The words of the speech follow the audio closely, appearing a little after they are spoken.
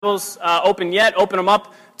Bibles open yet, open them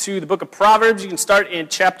up to the book of Proverbs. You can start in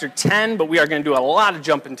chapter 10, but we are going to do a lot of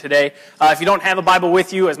jumping today. If you don't have a Bible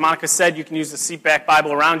with you, as Monica said, you can use the seatback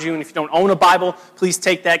Bible around you. And if you don't own a Bible, please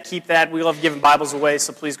take that, keep that. We love giving Bibles away,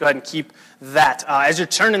 so please go ahead and keep that. As you're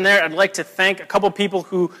turning there, I'd like to thank a couple people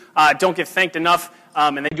who don't get thanked enough.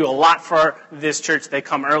 And they do a lot for this church. They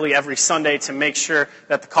come early every Sunday to make sure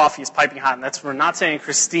that the coffee is piping hot. And that's Renate and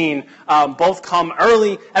Christine. Both come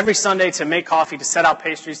early every Sunday to make coffee, to set out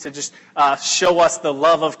pastries, to just show us the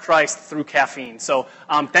love of Christ through caffeine. So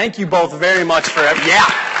thank you both very much for it.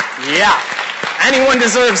 Yeah. Anyone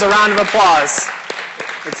deserves a round of applause.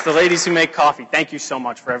 It's the ladies who make coffee. Thank you so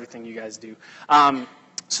much for everything you guys do.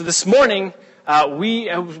 So this morning,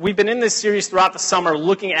 we've been in this series throughout the summer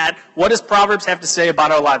looking at what does Proverbs have to say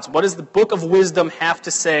about our lives? What does the book of wisdom have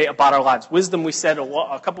to say about our lives? Wisdom, we said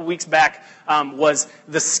a couple weeks back, was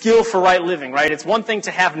the skill for right living, right? It's one thing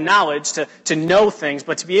to have knowledge, to know things,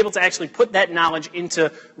 but to be able to actually put that knowledge into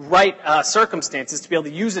right circumstances, to be able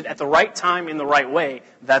to use it at the right time in the right way,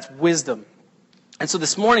 that's wisdom. And so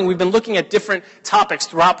this morning, we've been looking at different topics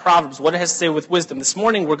throughout Proverbs, what it has to say with wisdom. This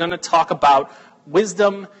morning, we're going to talk about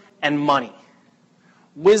wisdom and money.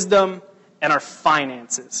 Wisdom and our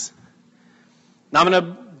finances. Now, I'm going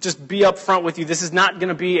to just be up front with you. This is not going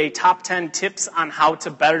to be a top 10 tips on how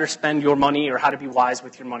to better spend your money or how to be wise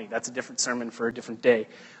with your money. That's a different sermon for a different day.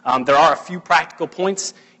 There are a few practical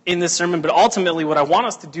points in this sermon, but ultimately what I want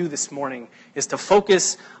us to do this morning is to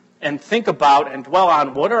focus and think about and dwell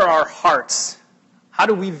on what are our hearts. How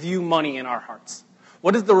do we view money in our hearts?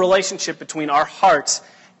 What is the relationship between our hearts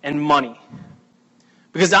and money?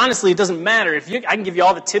 Because honestly, it doesn't matter. I can give you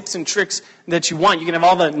all the tips and tricks that you want. You can have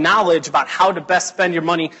all the knowledge about how to best spend your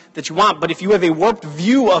money that you want. But if you have a warped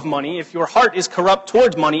view of money, if your heart is corrupt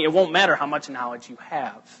towards money, it won't matter how much knowledge you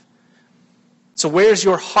have. So where's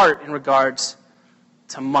your heart in regards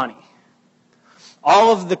to money?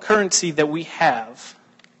 All of the currency that we have,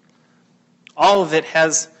 all of it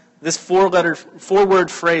has this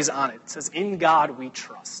four-word phrase on it. It says, "In God we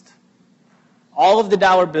trust." All of the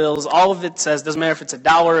dollar bills, all of it says, doesn't matter if it's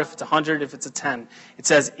 $1, if it's 100, if it's a 10. It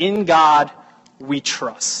says, "In God we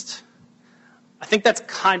trust." I think that's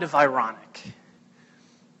kind of ironic.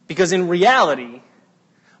 Because in reality,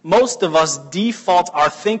 most of us default our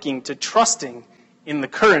thinking to trusting in the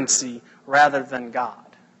currency rather than God.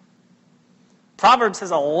 Proverbs has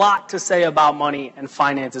a lot to say about money and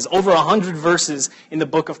finances. Over 100 verses in the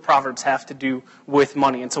book of Proverbs have to do with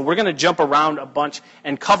money. And so we're going to jump around a bunch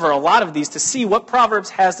and cover a lot of these to see what Proverbs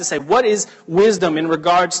has to say. What is wisdom in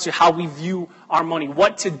regards to how we view our money?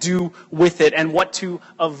 What to do with it and what to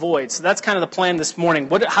avoid. So that's kind of the plan this morning.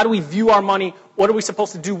 How do we view our money? What are we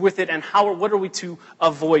supposed to do with it? And what are we to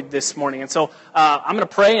avoid this morning? And so I'm going to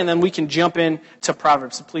pray and then we can jump in to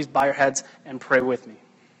Proverbs. So please bow your heads and pray with me.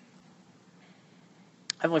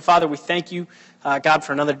 Heavenly Father, we thank you, God,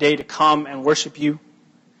 for another day to come and worship you.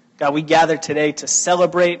 God, we gather today to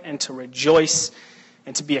celebrate and to rejoice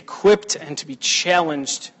and to be equipped and to be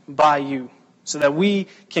challenged by you so that we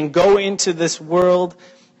can go into this world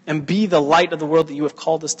and be the light of the world that you have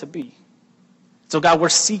called us to be. So God, we're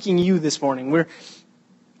seeking you this morning. We're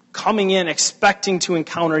coming in expecting to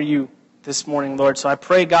encounter you this morning, Lord. So I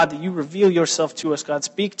pray, God, that you reveal yourself to us, God.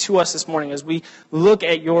 Speak to us this morning as we look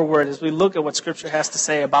at your word, as we look at what Scripture has to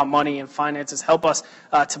say about money and finances. Help us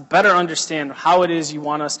to better understand how it is you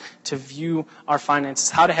want us to view our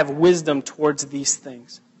finances, how to have wisdom towards these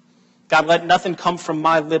things. God, let nothing come from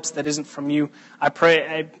my lips that isn't from you. I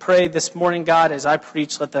pray this morning, God, as I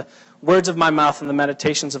preach, let the words of my mouth and the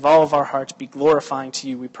meditations of all of our hearts be glorifying to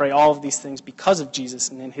you. We pray all of these things because of Jesus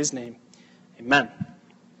and in his name. Amen.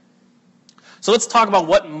 So let's talk about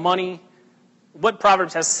what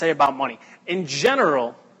Proverbs has to say about money. In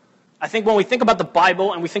general, I think when we think about the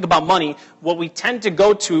Bible and we think about money, what we tend to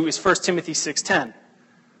go to is 1 Timothy 6:10.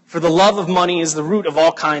 For the love of money is the root of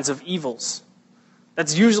all kinds of evils.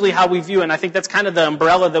 That's usually how we view it, and I think that's kind of the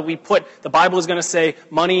umbrella that we put. The Bible is going to say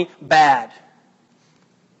money, bad.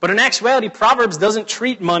 But in actuality, Proverbs doesn't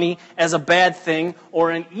treat money as a bad thing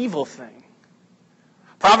or an evil thing.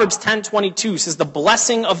 Proverbs 10:22 says, "The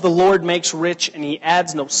blessing of the Lord makes rich, and he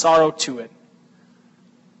adds no sorrow to it."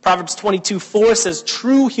 Proverbs 22:4 says,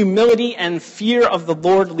 "True humility and fear of the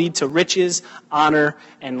Lord lead to riches, honor,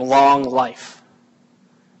 and long life."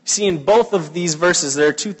 See, in both of these verses, there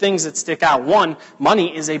are two things that stick out. One,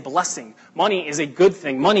 money is a blessing. Money is a good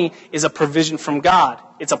thing. Money is a provision from God.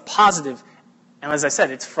 It's a positive. And as I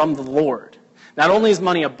said, it's from the Lord. Not only is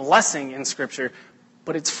money a blessing in Scripture,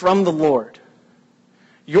 but it's from the Lord.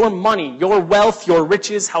 Your money, your wealth, your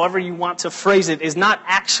riches, however you want to phrase it, is not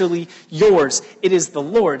actually yours. It is the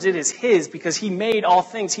Lord's. It is His because He made all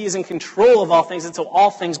things. He is in control of all things, and so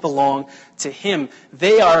all things belong to Him.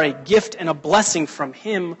 They are a gift and a blessing from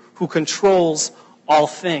Him who controls all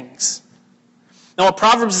things. Now, what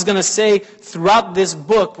Proverbs is going to say throughout this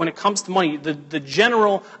book when it comes to money, the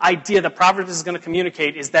general idea that Proverbs is going to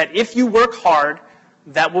communicate is that if you work hard,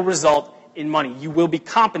 that will result in money. You will be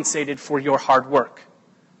compensated for your hard work.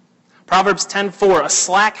 Proverbs 10:4, a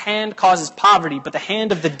slack hand causes poverty, but the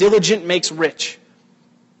hand of the diligent makes rich.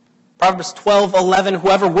 Proverbs 12:11,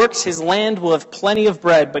 whoever works his land will have plenty of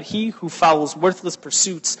bread, but he who follows worthless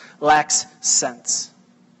pursuits lacks sense.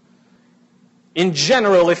 In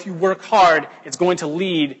general, if you work hard, it's going to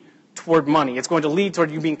lead toward money. It's going to lead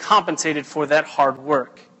toward you being compensated for that hard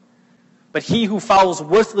work. But he who follows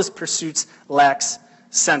worthless pursuits lacks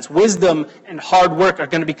sense. Wisdom and hard work are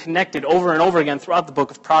going to be connected over and over again throughout the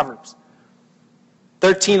book of Proverbs.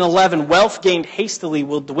 13:11, wealth gained hastily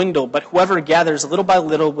will dwindle, but whoever gathers little by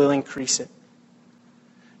little will increase it.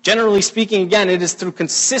 Generally speaking, again, it is through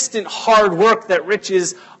consistent hard work that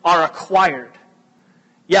riches are acquired.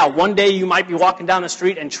 Yeah, one day you might be walking down the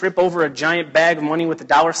street and trip over a giant bag of money with a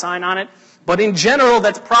dollar sign on it, but in general,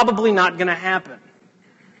 that's probably not going to happen.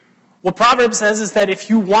 What Proverbs says is that if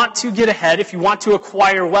you want to get ahead, if you want to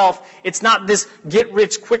acquire wealth, it's not this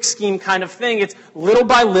get-rich-quick scheme kind of thing. It's little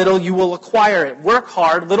by little you will acquire it. Work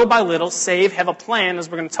hard, little by little, save, have a plan, as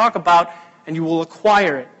we're going to talk about, and you will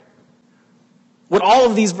acquire it. What all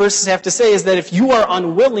of these verses have to say is that if you are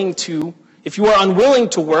unwilling to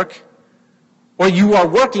work, or you are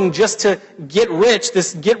working just to get rich,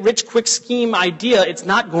 this get-rich-quick scheme idea, it's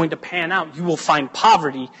not going to pan out. You will find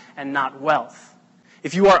poverty and not wealth.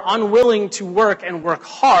 If you are unwilling to work and work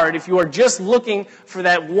hard, if you are just looking for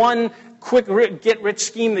that one quick get-rich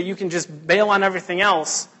scheme that you can just bail on everything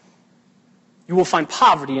else, you will find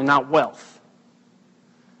poverty and not wealth.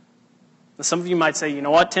 Now, some of you might say, you know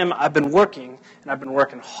what, Tim, I've been working, and I've been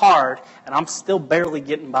working hard, and I'm still barely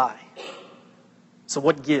getting by. So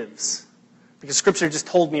what gives? Because Scripture just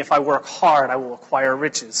told me if I work hard, I will acquire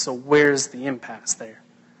riches. So where's the impasse there?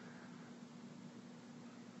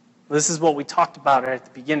 This is what we talked about right at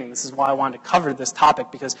the beginning. This is why I wanted to cover this topic,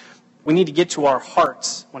 because we need to get to our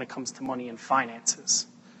hearts when it comes to money and finances.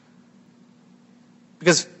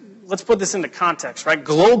 Because let's put this into context, right?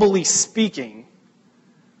 Globally speaking,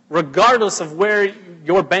 regardless of where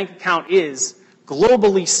your bank account is,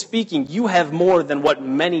 globally speaking, you have more than what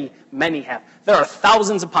many, many have. There are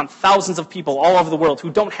thousands upon thousands of people all over the world who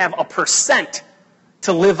don't have a %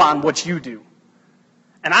 to live on what you do.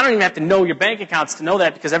 And I don't even have to know your bank accounts to know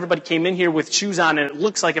that, because everybody came in here with shoes on and it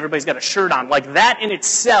looks like everybody's got a shirt on. Like, that in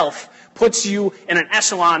itself puts you in an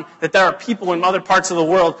echelon that there are people in other parts of the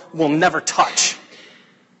world will never touch.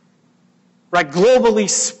 Right? Globally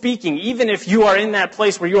speaking, even if you are in that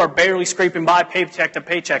place where you are barely scraping by paycheck to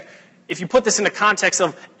paycheck, if you put this in the context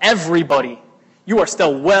of everybody, you are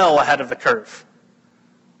still well ahead of the curve.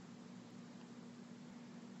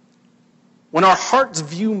 When our hearts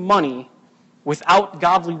view money without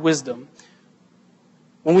godly wisdom,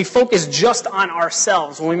 when we focus just on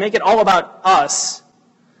ourselves, when we make it all about us,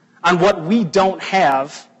 on what we don't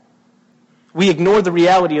have, we ignore the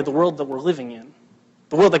reality of the world that we're living in,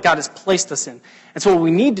 the world that God has placed us in. And so what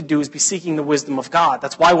we need to do is be seeking the wisdom of God.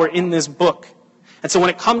 That's why we're in this book. And so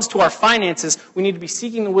when it comes to our finances, we need to be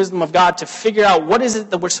seeking the wisdom of God to figure out what is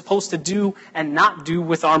it that we're supposed to do and not do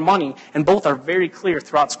with our money. And both are very clear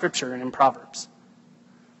throughout Scripture and in Proverbs.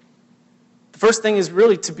 The first thing is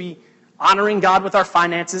really to be honoring God with our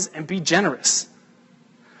finances and be generous.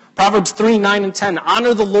 Proverbs 3, 9, and 10.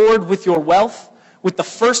 Honor the Lord with your wealth, with the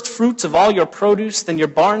first fruits of all your produce, then your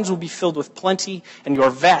barns will be filled with plenty, and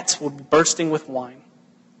your vats will be bursting with wine.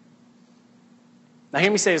 Now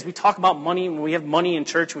hear me say, as we talk about money, when we have money in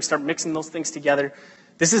church, we start mixing those things together,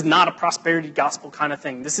 this is not a prosperity gospel kind of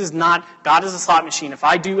thing. This is not, God is a slot machine. If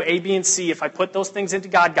I do A, B, and C, if I put those things into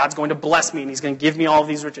God, God's going to bless me and He's going to give me all of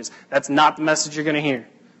these riches. That's not the message you're going to hear.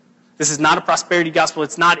 This is not a prosperity gospel.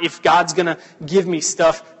 It's not, if God's going to give me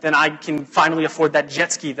stuff, then I can finally afford that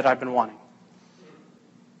jet ski that I've been wanting.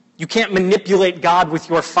 You can't manipulate God with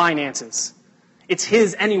your finances. It's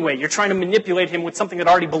His anyway. You're trying to manipulate Him with something that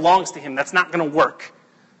already belongs to Him. That's not going to work.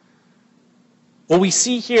 What we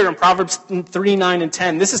see here in Proverbs 3, 9, and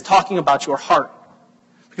 10, this is talking about your heart.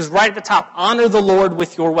 Because right at the top, honor the Lord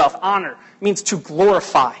with your wealth. Honor means to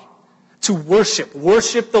glorify, to worship.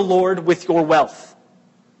 Worship the Lord with your wealth.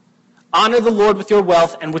 Honor the Lord with your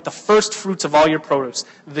wealth and with the first fruits of all your produce.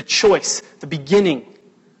 The choice, the beginning,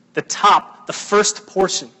 the top, the first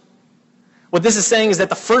portion. What this is saying is that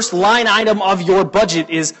the first line item of your budget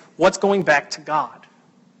is what's going back to God.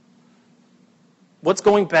 What's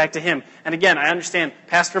going back to Him? And again, I understand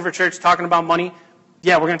Pastor of a church talking about money.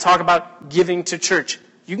 Yeah, we're going to talk about giving to church.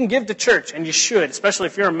 You can give to church, and you should, especially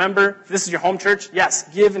if you're a member. If this is your home church, yes,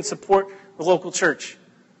 give and support the local church.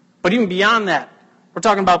 But even beyond that, we're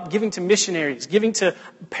talking about giving to missionaries, giving to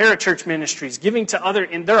parachurch ministries, giving to other,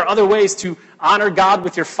 and there are other ways to honor God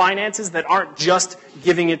with your finances that aren't just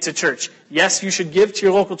giving it to church. Yes, you should give to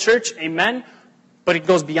your local church, amen, but it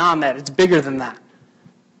goes beyond that. It's bigger than that.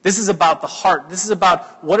 This is about the heart. This is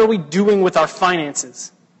about what are we doing with our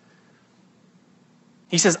finances.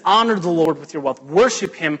 He says, honor the Lord with your wealth.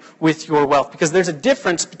 Worship Him with your wealth. Because there's a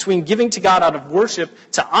difference between giving to God out of worship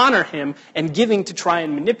to honor Him and giving to try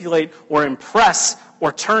and manipulate or impress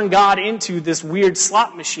or turn God into this weird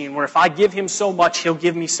slot machine where if I give Him so much, He'll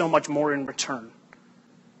give me so much more in return.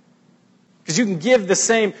 Because you can give the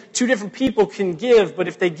same, two different people can give, but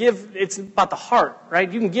if they give, it's about the heart,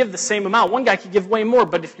 right? You can give the same amount. One guy can give way more,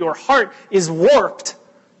 but if your heart is warped,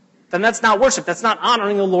 then that's not worship. That's not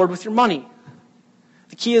honoring the Lord with your money.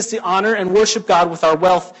 The key is to honor and worship God with our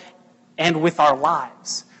wealth and with our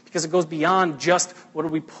lives. Because it goes beyond just what are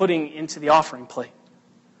we putting into the offering plate.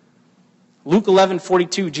 Luke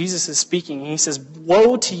 11:42, Jesus is speaking. And He says,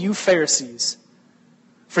 woe to you Pharisees,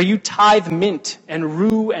 for you tithe mint and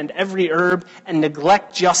rue and every herb and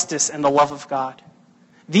neglect justice and the love of God.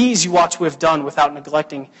 These you ought to have done without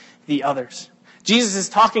neglecting the others. Jesus is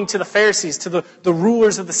talking to the Pharisees, to the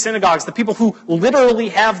rulers of the synagogues, the people who literally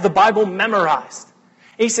have the Bible memorized.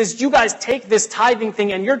 He says, you guys take this tithing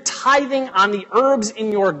thing and you're tithing on the herbs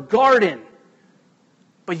in your garden,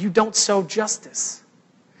 but you don't sow justice.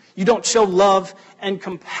 You don't show love and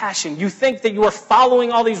compassion. You think that you are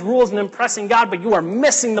following all these rules and impressing God, but you are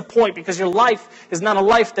missing the point because your life is not a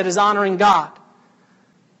life that is honoring God.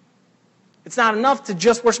 It's not enough to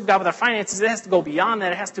just worship God with our finances. It has to go beyond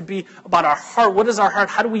that. It has to be about our heart. What is our heart?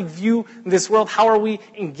 How do we view this world? How are we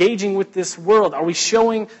engaging with this world? Are we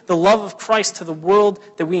showing the love of Christ to the world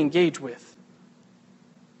that we engage with?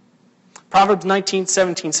 Proverbs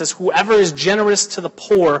 19:17 says, whoever is generous to the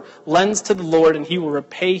poor lends to the Lord, and He will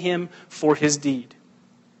repay him for his deed.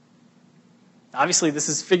 Obviously, this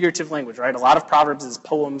is figurative language, right? A lot of Proverbs is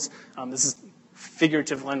poems. This is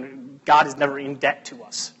figurative language. God is never in debt to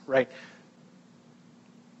us, right?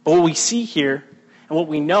 But what we see here and what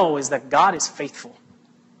we know is that God is faithful.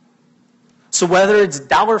 So whether it's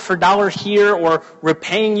dollar for dollar here or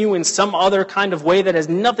repaying you in some other kind of way that has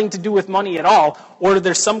nothing to do with money at all, or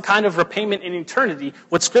there's some kind of repayment in eternity,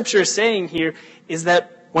 what Scripture is saying here is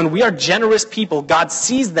that when we are generous people, God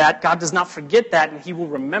sees that, God does not forget that, and He will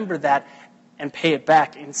remember that and pay it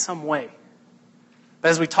back in some way. But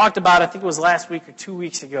as we talked about, I think it was last week or 2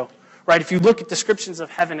 weeks ago, right? If you look at descriptions of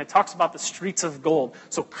heaven, it talks about the streets of gold.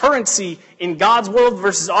 So currency in God's world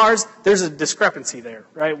versus ours, there's a discrepancy there,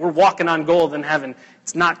 right? We're walking on gold in heaven.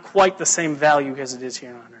 It's not quite the same value as it is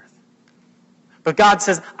here on earth. But God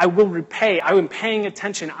says, I will repay. I am paying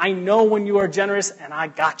attention. I know when you are generous, and I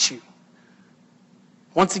got you.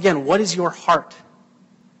 Once again, what is your heart?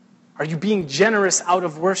 Are you being generous out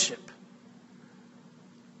of worship?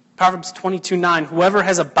 Proverbs 22:9, whoever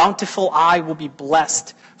has a bountiful eye will be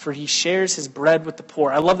blessed, for he shares his bread with the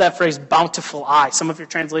poor. I love that phrase, bountiful eye. Some of your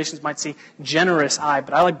translations might say generous eye,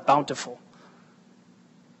 but I like bountiful.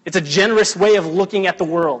 It's a generous way of looking at the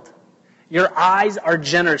world. Your eyes are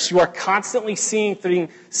generous. You are constantly seeing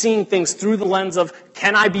things through the lens of,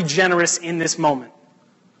 can I be generous in this moment?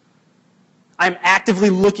 I'm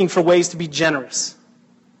actively looking for ways to be generous.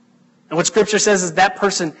 And what Scripture says is that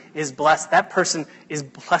person is blessed. That person is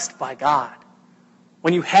blessed by God.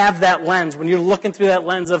 When you have that lens, when you're looking through that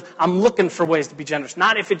lens of, I'm looking for ways to be generous.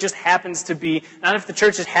 Not if it just happens to be, not if the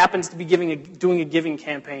church just happens to be doing a giving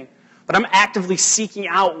campaign. But I'm actively seeking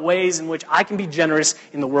out ways in which I can be generous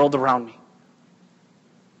in the world around me.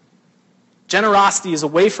 Generosity is a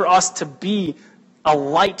way for us to be a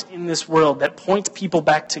light in this world that points people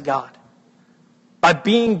back to God. By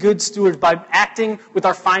being good stewards, by acting with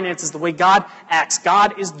our finances the way God acts.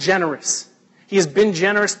 God is generous. He has been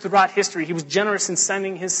generous throughout history. He was generous in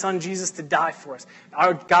sending His Son Jesus to die for us.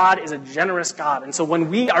 Our God is a generous God. And so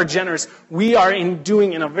when we are generous, we are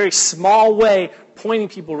doing in a very small way, pointing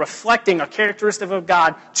people, reflecting a characteristic of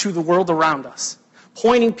God to the world around us.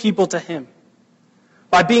 Pointing people to Him.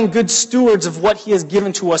 By being good stewards of what He has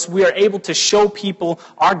given to us, we are able to show people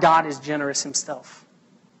our God is generous Himself.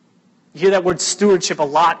 You hear that word stewardship a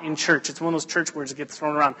lot in church. It's one of those church words that gets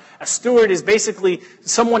thrown around. A steward is basically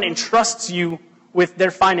someone entrusts you with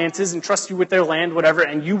their finances, entrusts you with their land, whatever,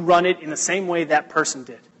 and you run it in the same way that person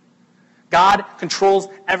did. God controls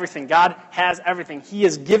everything. God has everything. He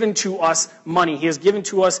has given to us money. He has given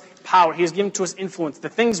to us power. He has given to us influence. The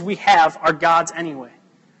things we have are God's anyway.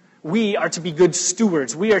 We are to be good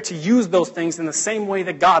stewards. We are to use those things in the same way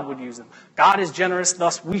that God would use them. God is generous,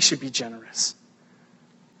 thus we should be generous.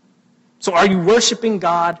 So are you worshiping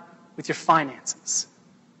God with your finances?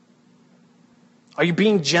 Are you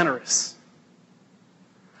being generous?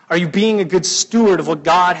 Are you being a good steward of what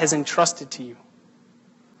God has entrusted to you?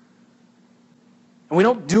 And we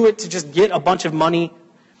don't do it to just get a bunch of money.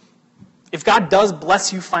 If God does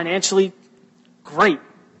bless you financially, great.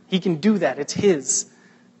 He can do that. It's His.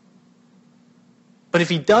 But if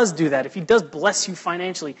He does do that, if He does bless you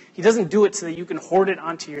financially, He doesn't do it so that you can hoard it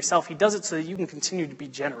onto yourself. He does it so that you can continue to be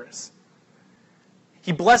generous.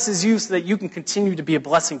 He blesses you so that you can continue to be a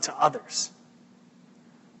blessing to others.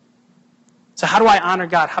 So how do I honor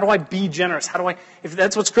God? How do I be generous? If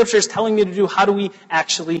that's what Scripture is telling me to do, how do we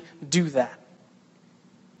actually do that?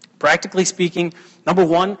 Practically speaking, number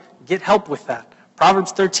one, get help with that.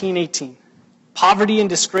 Proverbs 13:18. Poverty and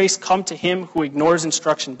disgrace come to him who ignores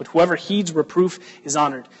instruction, but whoever heeds reproof is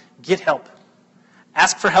honored. Get help.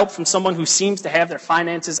 Ask for help from someone who seems to have their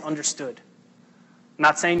finances understood. I'm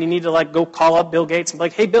not saying you need to go call up Bill Gates and be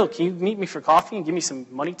like, hey, Bill, can you meet me for coffee and give me some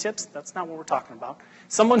money tips? That's not what we're talking about.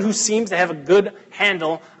 Someone who seems to have a good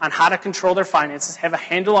handle on how to control their finances, have a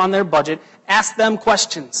handle on their budget, ask them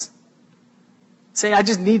questions. Say, I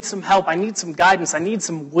just need some help. I need some guidance. I need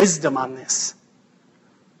some wisdom on this.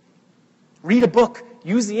 Read a book.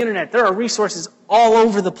 Use the internet. There are resources all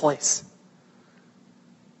over the place.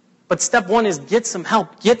 But step one is get some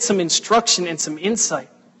help. Get some instruction and some insight.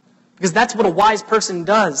 Because that's what a wise person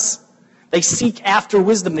does. They seek after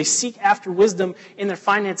wisdom. They seek after wisdom in their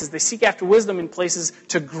finances. They seek after wisdom in places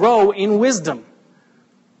to grow in wisdom.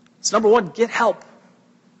 So number one, get help.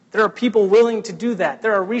 There are people willing to do that.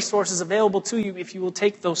 There are resources available to you if you will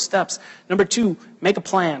take those steps. Number two, make a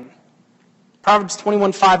plan. Proverbs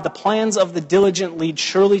 21:5, the plans of the diligent lead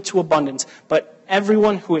surely to abundance, but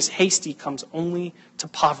everyone who is hasty comes only to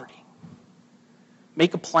poverty.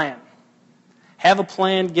 Make a plan. Have a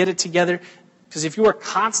plan, get it together, because if you are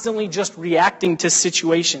constantly just reacting to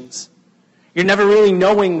situations, you're never really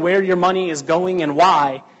knowing where your money is going and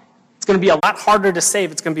why. It's going to be a lot harder to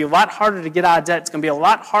save. It's going to be a lot harder to get out of debt. It's going to be a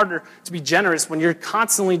lot harder to be generous when you're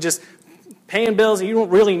constantly just paying bills and you don't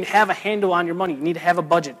really have a handle on your money. You need to have a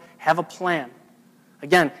budget. Have a plan.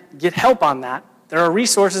 Again, get help on that. There are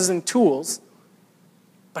resources and tools,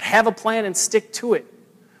 but have a plan and stick to it.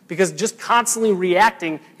 Because just constantly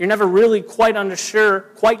reacting, you're never really quite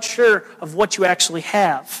sure of what you actually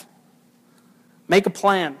have. Make a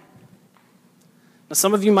plan. Now,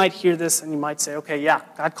 some of you might hear this and you might say, okay, yeah,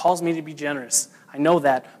 God calls me to be generous. I know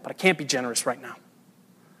that, but I can't be generous right now.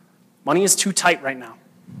 Money is too tight right now.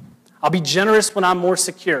 I'll be generous when I'm more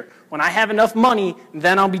secure. When I have enough money,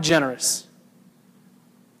 then I'll be generous.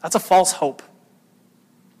 That's a false hope.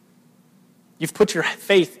 You've put your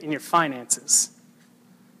faith in your finances.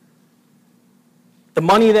 The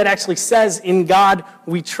money that actually says, in God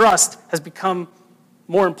we trust, has become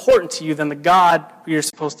more important to you than the God who you're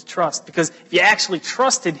supposed to trust. Because if you actually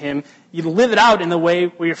trusted Him, you'd live it out in the way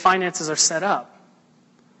where your finances are set up.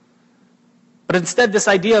 But instead, this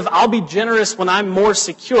idea of I'll be generous when I'm more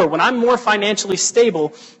secure, when I'm more financially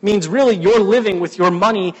stable, means really you're living with your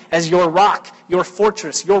money as your rock, your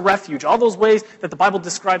fortress, your refuge. All those ways that the Bible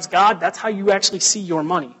describes God, that's how you actually see your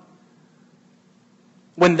money.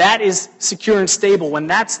 When that is secure and stable, when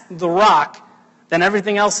that's the rock, then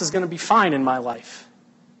everything else is going to be fine in my life.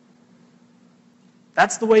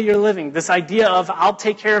 That's the way you're living. This idea of I'll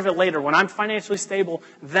take care of it later. When I'm financially stable,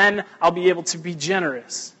 then I'll be able to be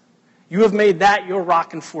generous. You have made that your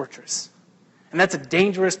rock and fortress. And that's a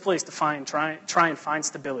dangerous place to try and find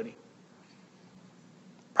stability.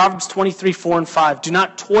 Proverbs 23:4-5. Do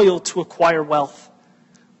not toil to acquire wealth.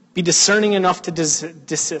 Be discerning enough to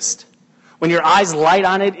desist. When your eyes light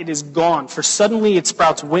on it, it is gone, for suddenly it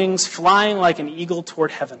sprouts wings, flying like an eagle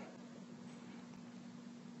toward heaven.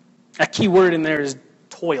 A key word in there is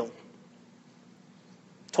toil.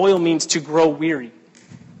 Toil means to grow weary,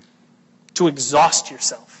 to exhaust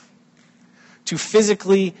yourself, to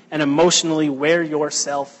physically and emotionally wear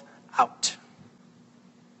yourself out.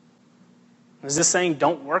 Is this saying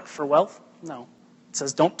don't work for wealth? No. It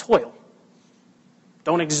says don't toil.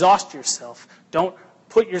 Don't exhaust yourself. Don't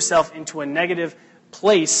put yourself into a negative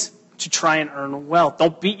place to try and earn wealth.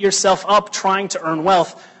 Don't beat yourself up trying to earn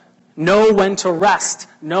wealth. Know when to rest.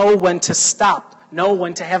 Know when to stop. Know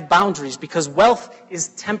when to have boundaries, because wealth is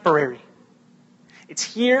temporary. It's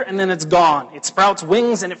here and then it's gone. It sprouts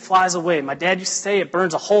wings and it flies away. My dad used to say it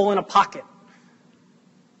burns a hole in a pocket.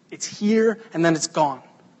 It's here and then it's gone.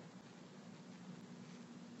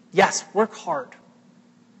 Yes, work hard.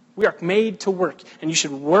 We are made to work, and you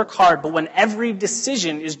should work hard. But when every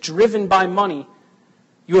decision is driven by money,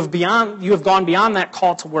 you have gone beyond that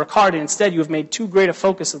call to work hard, and instead you have made too great a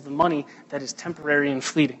focus of the money that is temporary and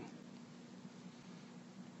fleeting.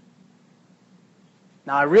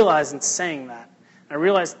 Now, I realize in saying that, I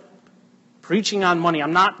realize preaching on money,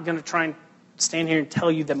 I'm not going to try and stand here and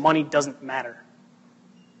tell you that money doesn't matter.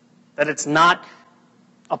 That it's not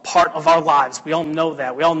a part of our lives. We all know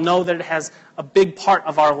that. We all know that it has a big part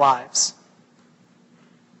of our lives.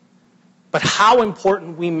 But how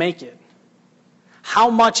important we make it, how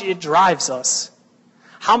much it drives us,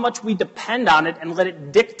 how much we depend on it and let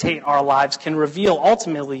it dictate our lives can reveal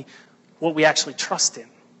ultimately what we actually trust in.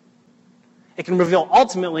 It can reveal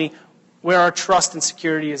ultimately where our trust and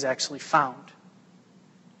security is actually found.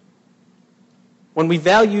 When we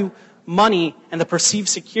value money and the perceived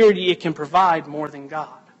security it can provide more than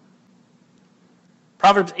God.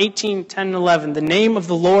 Proverbs 18:10 and 11, the name of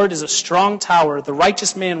the Lord is a strong tower. The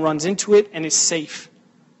righteous man runs into it and is safe.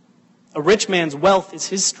 A rich man's wealth is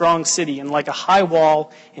his strong city, and like a high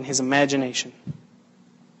wall in his imagination.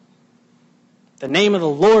 The name of the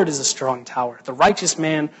Lord is a strong tower. The righteous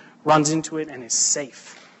man runs into it and is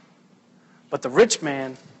safe. But the rich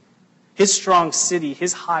man, his strong city,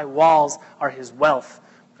 his high walls are his wealth,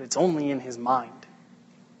 but it's only in his mind.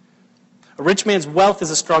 A rich man's wealth is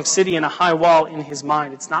a strong city and a high wall in his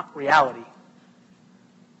mind. It's not reality.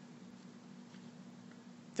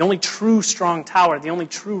 The only true strong tower, the only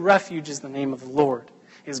true refuge is the name of the Lord,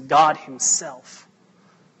 is God himself.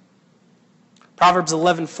 Proverbs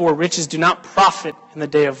 11:4, riches do not profit in the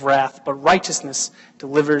day of wrath, but righteousness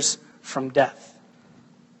delivers from death.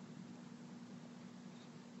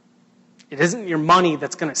 It isn't your money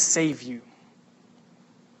that's going to save you.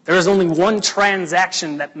 There is only one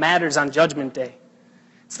transaction that matters on Judgment Day.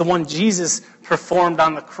 It's the one Jesus performed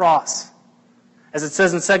on the cross. As it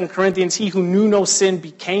says in 2 Corinthians, he who knew no sin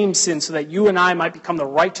became sin so that you and I might become the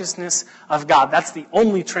righteousness of God. That's the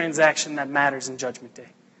only transaction that matters in Judgment Day.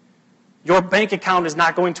 Your bank account is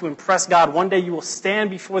not going to impress God. One day you will stand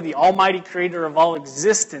before the almighty creator of all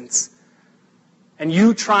existence, and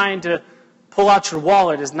you trying to pull out your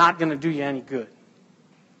wallet is not going to do you any good.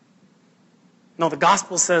 No, the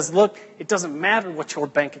gospel says, look, it doesn't matter what your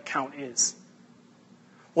bank account is.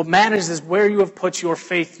 What matters is where you have put your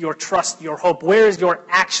faith, your trust, your hope. Where is your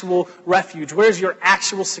actual refuge? Where is your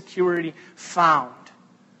actual security found?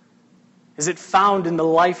 Is it found in the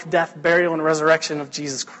life, death, burial, and resurrection of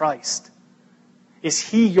Jesus Christ? Is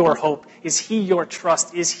he your hope? Is he your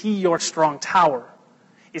trust? Is he your strong tower?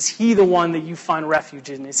 Is he the one that you find refuge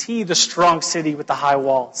in? Is he the strong city with the high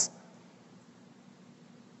walls?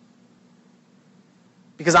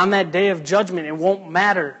 Because on that day of judgment, it won't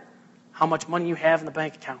matter how much money you have in the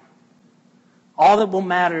bank account. All that will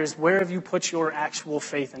matter is where have you put your actual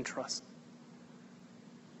faith and trust?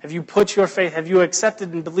 Have you put your faith, have you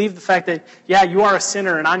accepted and believed the fact that, yeah, you are a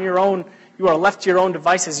sinner and on your own, you are left to your own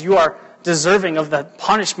devices, you are deserving of the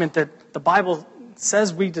punishment that the Bible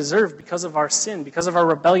says we deserve because of our sin, because of our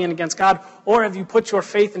rebellion against God? Or have you put your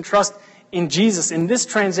faith and trust in Jesus, in this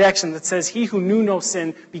transaction that says he who knew no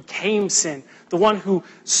sin became sin, the one who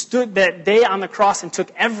stood that day on the cross and took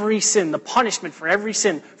every sin, the punishment for every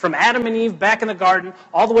sin, from Adam and Eve back in the garden,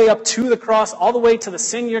 all the way up to the cross, all the way to the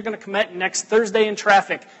sin you're going to commit next Thursday in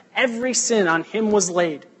traffic. Every sin on him was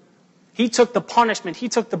laid. He took the punishment, he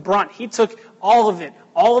took the brunt, he took all of it,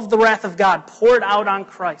 all of the wrath of God poured out on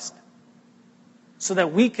Christ so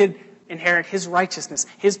that we could inherit his righteousness,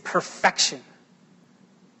 his perfection.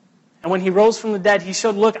 And when he rose from the dead, he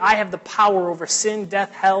showed, look, I have the power over sin,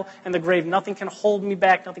 death, hell, and the grave. Nothing can hold me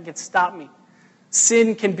back. Nothing can stop me.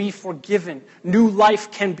 Sin can be forgiven. New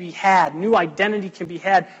life can be had. New identity can be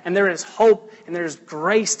had. And there is hope and there is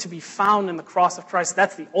grace to be found in the cross of Christ.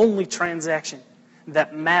 That's the only transaction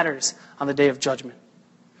that matters on the day of judgment.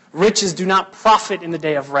 Riches do not profit in the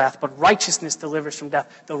day of wrath, but righteousness delivers from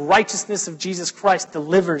death. The righteousness of Jesus Christ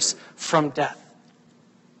delivers from death.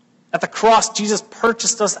 At the cross, Jesus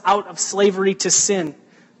purchased us out of slavery to sin.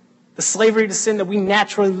 The slavery to sin that we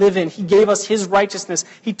naturally live in. He gave us his righteousness.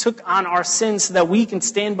 He took on our sins so that we can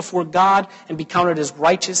stand before God and be counted as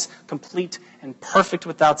righteous, complete, and perfect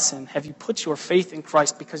without sin. Have you put your faith in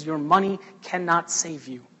Christ? Because your money cannot save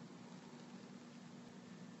you.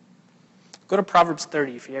 Go to Proverbs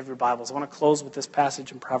 30 if you have your Bibles. I want to close with this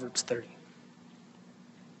passage in Proverbs 30.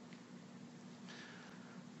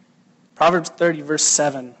 Proverbs 30, verse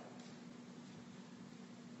 7.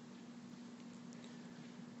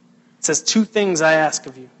 It says, 2 things I ask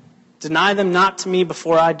of you. Deny them not to me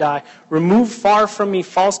before I die. Remove far from me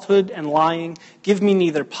falsehood and lying. Give me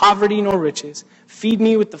neither poverty nor riches. Feed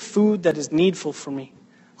me with the food that is needful for me.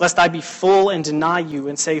 Lest I be full and deny you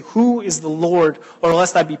and say, who is the Lord? Or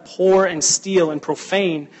lest I be poor and steal and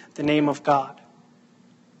profane the name of God.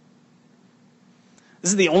 This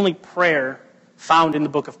is the only prayer found in the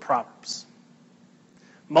book of Proverbs.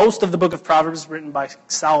 Most of the book of Proverbs is written by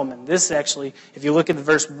Solomon. This actually, if you look at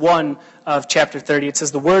verse 1 of chapter 30, it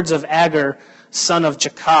says, the words of Agur, son of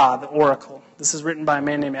Jakar, the oracle. This is written by a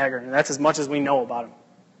man named Agur, and that's as much as we know about him.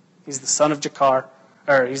 He's the son of Jakar,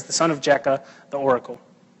 or he's the son of Jekah, the oracle.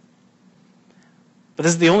 But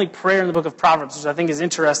this is the only prayer in the book of Proverbs, which I think is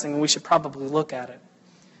interesting, and we should probably look at it.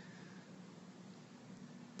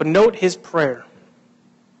 But note his prayer.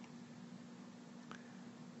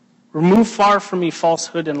 Remove far from me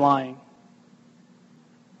falsehood and lying.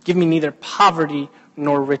 Give me neither poverty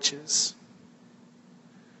nor riches.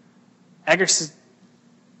 Agur says,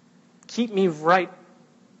 keep me right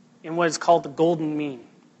in what is called the golden mean.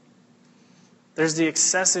 There's the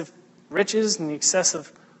excessive riches and the excessive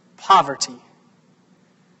poverty.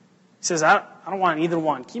 He says, I don't want either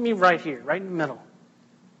one. Keep me right here, right in the middle.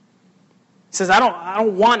 He says, I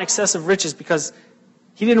don't want excessive riches because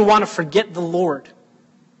he didn't want to forget the Lord.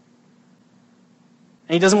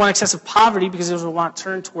 And he doesn't want excessive poverty because he doesn't want to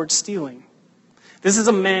turn towards stealing. This is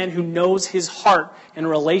a man who knows his heart in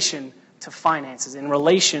relation to finances, in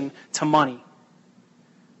relation to money.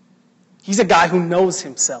 He's a guy who knows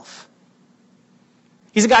himself.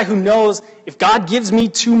 He's a guy who knows if God gives me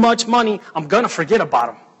too much money, I'm going to forget about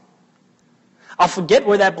him. I'll forget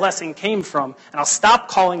where that blessing came from, and I'll stop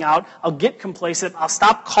calling out. I'll get complacent. I'll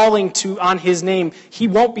stop calling on his name. He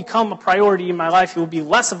won't become a priority in my life. He will be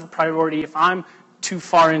less of a priority if I'm too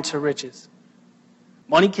far into riches.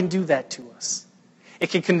 Money can do that to us. It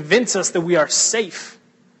can convince us that we are safe.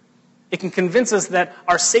 It can convince us that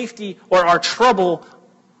our safety or our trouble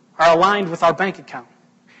are aligned with our bank account.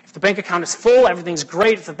 If the bank account is full, everything's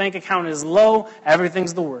great. If the bank account is low,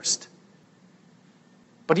 everything's the worst.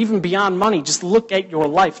 But even beyond money, just look at your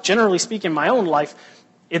life. Generally speaking, my own life,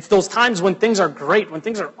 it's those times when things are great, when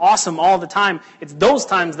things are awesome all the time. It's those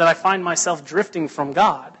times that I find myself drifting from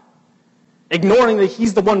God. Ignoring that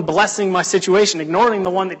he's the one blessing my situation. Ignoring the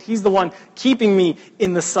one that he's the one keeping me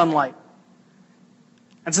in the sunlight.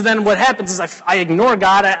 And so then what happens is I ignore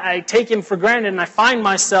God. I take him for granted and I find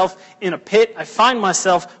myself in a pit. I find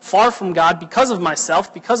myself far from God because of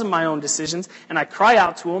myself, because of my own decisions. And I cry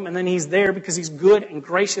out to him and then he's there because he's good and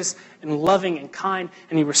gracious and loving and kind.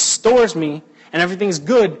 And he restores me and everything's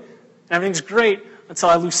good and everything's great until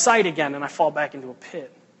I lose sight again and I fall back into a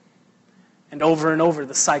pit. And over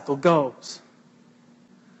the cycle goes.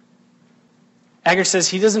 Agur says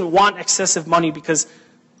he doesn't want excessive money because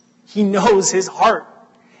he knows his heart.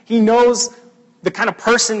 He knows the kind of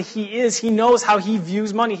person he is. He knows how he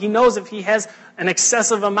views money. He knows if he has an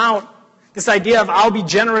excessive amount, this idea of I'll be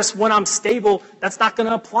generous when I'm stable, that's not going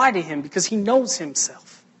to apply to him because he knows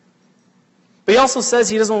himself. But he also says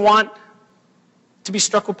he doesn't want to be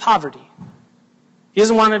struck with poverty. He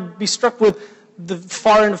doesn't want to be struck with the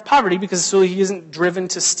far end of poverty because so he isn't driven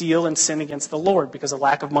to steal and sin against the Lord because a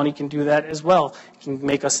lack of money can do that as well. It can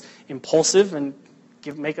make us impulsive and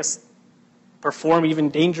make us perform even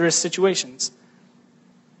dangerous situations.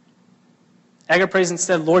 Agur prays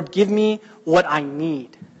instead, Lord, give me what I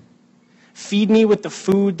need. Feed me with the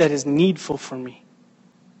food that is needful for me.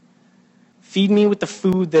 Feed me with the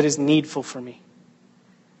food that is needful for me.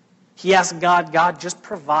 He asks God, just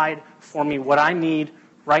provide for me what I need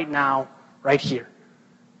right now, right here.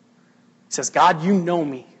 He says, God, you know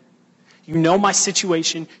me. You know my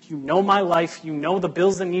situation. You know my life. You know the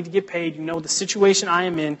bills that need to get paid. You know the situation I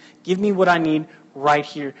am in. Give me what I need right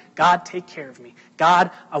here. God, take care of me.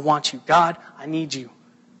 God, I want you. God, I need you.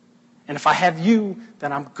 And if I have you,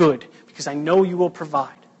 then I'm good because I know you will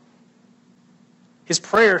provide. His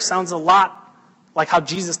prayer sounds a lot like how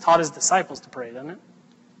Jesus taught his disciples to pray, doesn't it?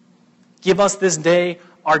 Give us this day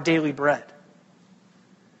our daily bread.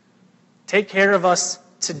 Take care of us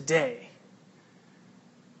today.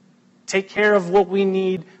 Take care of what we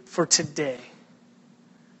need for today.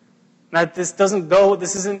 Now, this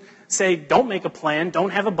isn't say, don't make a plan, don't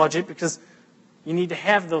have a budget, because you need to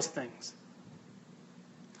have those things.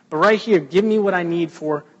 But right here, give me what I need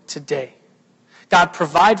for today. God,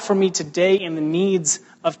 provide for me today and the needs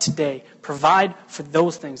of today. Provide for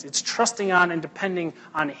those things. It's trusting on and depending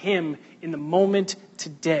on him in the moment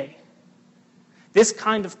today. This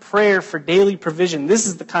kind of prayer for daily provision, this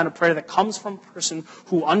is the kind of prayer that comes from a person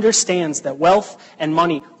who understands that wealth and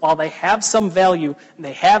money, while they have some value and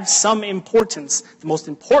they have some importance, the most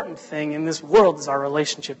important thing in this world is our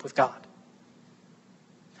relationship with God.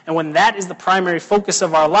 And when that is the primary focus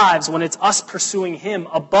of our lives, when it's us pursuing Him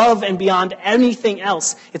above and beyond anything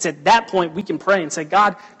else, it's at that point we can pray and say,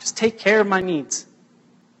 God, just take care of my needs.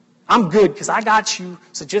 I'm good because I got you,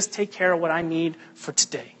 so just take care of what I need for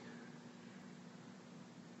today.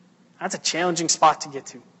 That's a challenging spot to get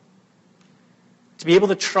to. To be able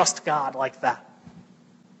to trust God like that.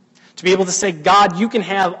 To be able to say, God, you can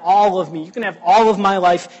have all of me. You can have all of my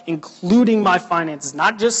life, including my finances.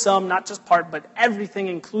 Not just some, not just part, but everything,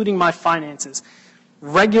 including my finances.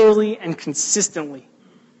 Regularly and consistently.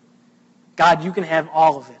 God, you can have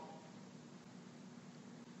all of it.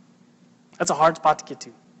 That's a hard spot to get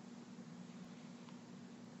to.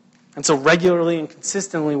 And so regularly and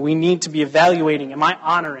consistently, we need to be evaluating, am I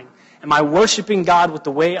honoring? Am I worshiping God with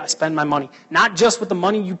the way I spend my money? Not just with the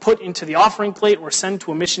money you put into the offering plate or send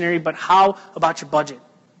to a missionary, but how about your budget?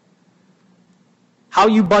 How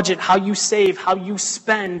you budget, how you save, how you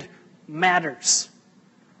spend matters.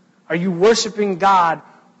 Are you worshiping God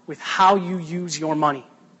with how you use your money?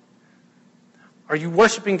 Are you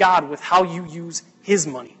worshiping God with how you use His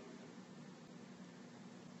money?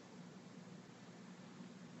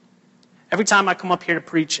 Every time I come up here to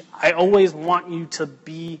preach, I always want you to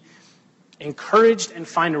be encouraged and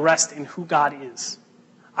find rest in who God is.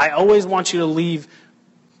 I always want you to leave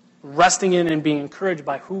resting in and being encouraged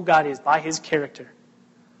by who God is, by His character.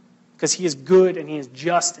 Because He is good and He is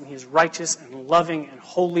just and He is righteous and loving and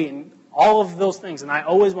holy and all of those things. And I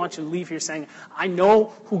always want you to leave here saying, I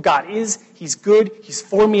know who God is, He's good, He's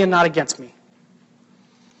for me and not against me.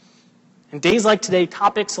 In days like today,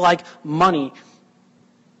 topics like money,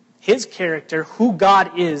 His character, who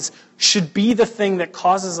God is, should be the thing that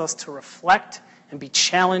causes us to reflect and be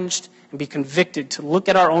challenged and be convicted to look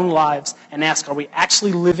at our own lives and ask, are we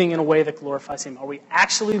actually living in a way that glorifies Him? Are we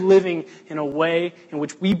actually living in a way in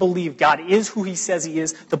which we believe God is who He says He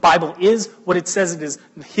is? The Bible is what it says it is,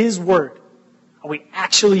 His Word. Are we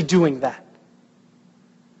actually doing that?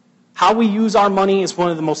 How we use our money is one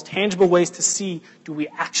of the most tangible ways to see, do we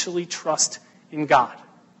actually trust in God?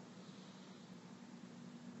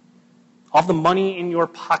 All of the money in your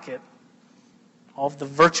pocket, all of the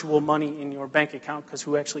virtual money in your bank account, because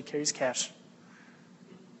who actually carries cash?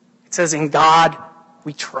 It says, in God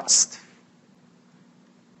we trust.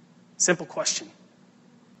 Simple question.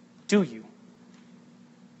 Do you?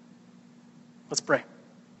 Let's pray.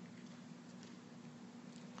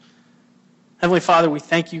 Heavenly Father, we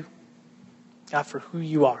thank you, God, for who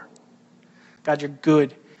you are. God, you're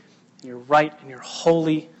good, and you're right, and you're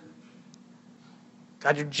holy.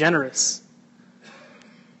 God, you're generous.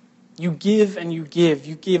 You give and you give.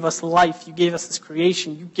 You gave us life. You gave us this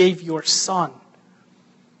creation. You gave your Son.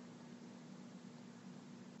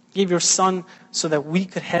 You gave your Son so that we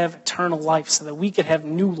could have eternal life, so that we could have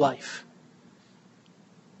new life.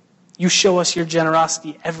 You show us your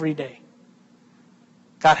generosity every day.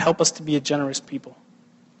 God, help us to be a generous people.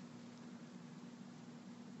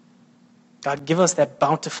 God, give us that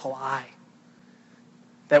bountiful eye.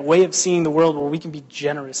 That way of seeing the world where we can be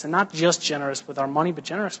generous. And not just generous with our money, but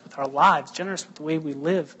generous with our lives. Generous with the way we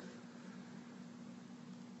live.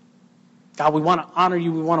 God, we want to honor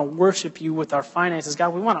you. We want to worship you with our finances.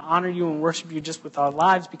 God, we want to honor you and worship you just with our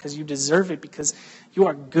lives because you deserve it. Because you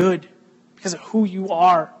are good. Because of who you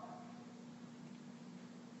are.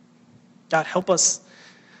 God, help us.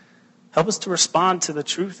 Help us to respond to the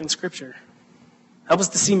truth in Scripture. Help us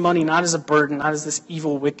to see money not as a burden, not as this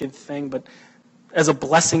evil, wicked thing, but as a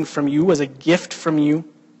blessing from you, as a gift from you,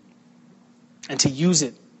 and to use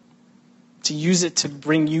it. To use it to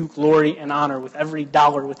bring you glory and honor with every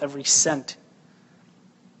dollar, with every cent.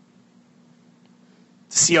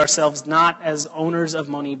 To see ourselves not as owners of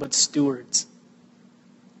money, but stewards.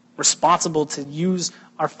 Responsible to use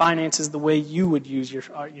our finances the way you would use your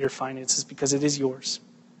finances, because it is yours.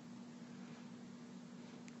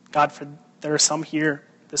 God, there are some here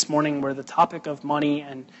this morning where the topic of money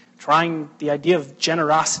and trying the idea of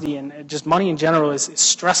generosity and just money in general is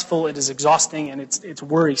stressful, it is exhausting, and it's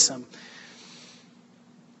worrisome.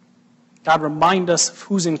 God, remind us of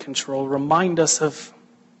who's in control. Remind us of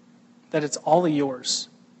that it's all yours.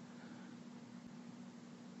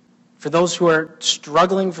 For those who are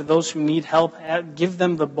struggling, for those who need help, give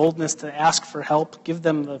them the boldness to ask for help. Give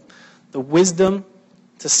them the wisdom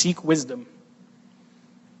to seek wisdom.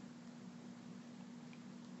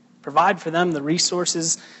 Provide for them the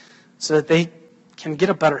resources so that they can get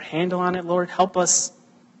a better handle on it, Lord. Help us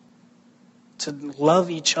to love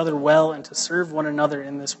each other well and to serve one another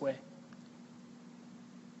in this way.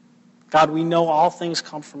 God, we know all things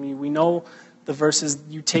come from you. We know the verses,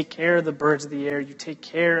 you take care of the birds of the air, you take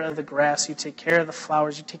care of the grass, you take care of the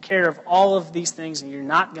flowers, you take care of all of these things, and you're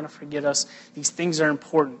not going to forget us. These things are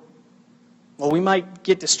important. Well, we might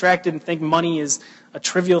get distracted and think money is a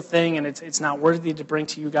trivial thing and it's not worthy to bring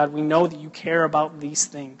to you, God. We know that you care about these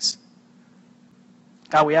things.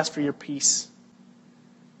 God, we ask for your peace.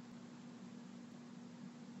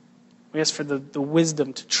 We ask for the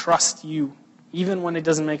wisdom to trust you, even when it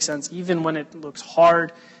doesn't make sense, even when it looks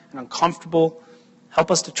hard and uncomfortable.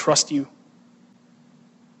 Help us to trust you.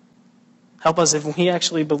 Help us, if we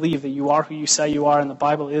actually believe that you are who you say you are and the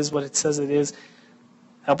Bible is what it says it is,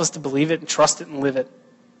 help us to believe it and trust it and live it.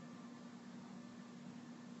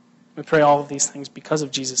 We pray all of these things because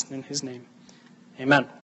of Jesus and in his name. Amen.